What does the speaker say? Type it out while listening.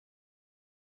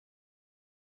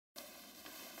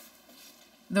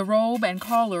The robe and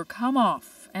collar come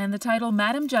off, and the title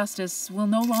Madam Justice will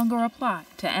no longer apply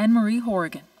to Anne-Marie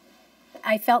Hoarigan.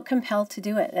 I felt compelled to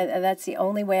do it. That's the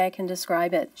only way I can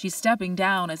describe it. She's stepping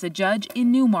down as a judge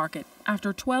in Newmarket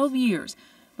after 12 years,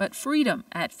 but freedom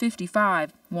at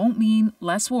 55 won't mean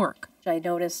less work. I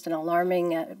noticed an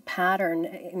alarming pattern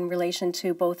in relation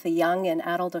to both the young and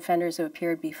adult offenders who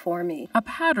appeared before me. A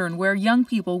pattern where young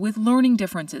people with learning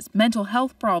differences, mental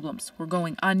health problems were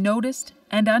going unnoticed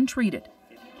and untreated.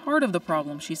 Part of the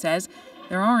problem, she says,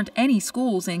 there aren't any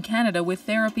schools in Canada with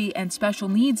therapy and special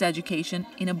needs education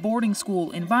in a boarding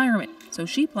school environment, so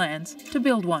she plans to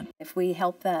build one. If we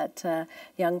help that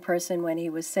young person when he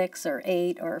was 6 or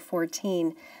 8 or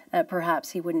 14,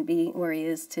 perhaps he wouldn't be where he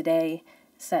is today,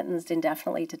 sentenced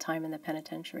indefinitely to time in the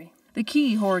penitentiary. The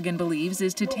key, Hoarigan believes,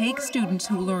 is to take students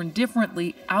who learn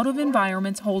differently out of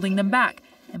environments holding them back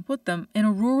and put them in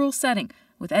a rural setting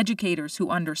with educators who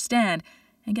understand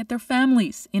and get their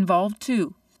families involved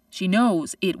too. She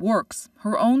knows it works.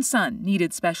 Her own son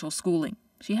needed special schooling.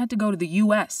 She had to go to the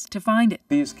U.S. to find it.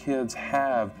 These kids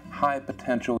have high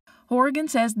potential. Hoarigan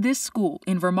says this school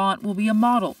in Vermont will be a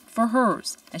model for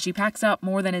hers as she packs up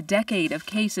more than a decade of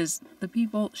cases the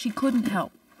people she couldn't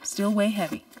help still weigh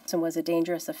heavy. And was a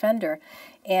dangerous offender,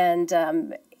 and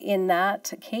in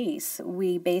that case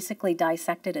we basically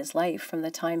dissected his life from the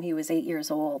time he was 8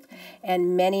 years old,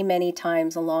 and many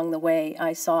times along the way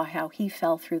I saw how he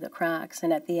fell through the cracks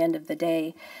and at the end of the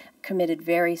day committed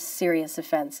very serious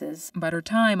offenses. But her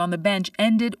time on the bench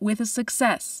ended with a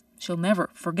success she'll never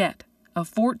forget. A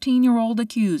 14-year-old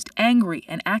accused, angry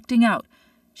and acting out.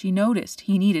 She noticed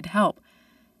he needed help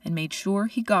and made sure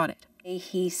he got it.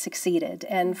 He succeeded,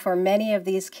 and for many of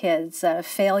these kids,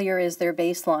 failure is their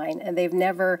baseline, and they've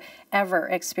never, ever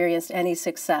experienced any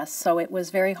success. So it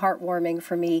was very heartwarming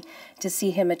for me to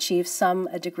see him achieve some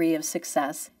degree of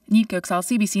success. Nil Köksal,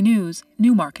 CBC News,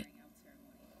 Newmarket.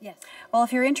 Yes. Well,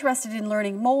 if you're interested in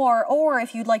learning more, or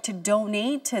if you'd like to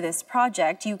donate to this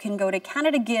project, you can go to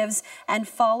Canada Gives and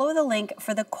follow the link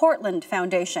for the Courtland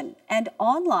Foundation, and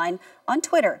online on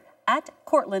Twitter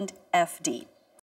 @CourtlandFD.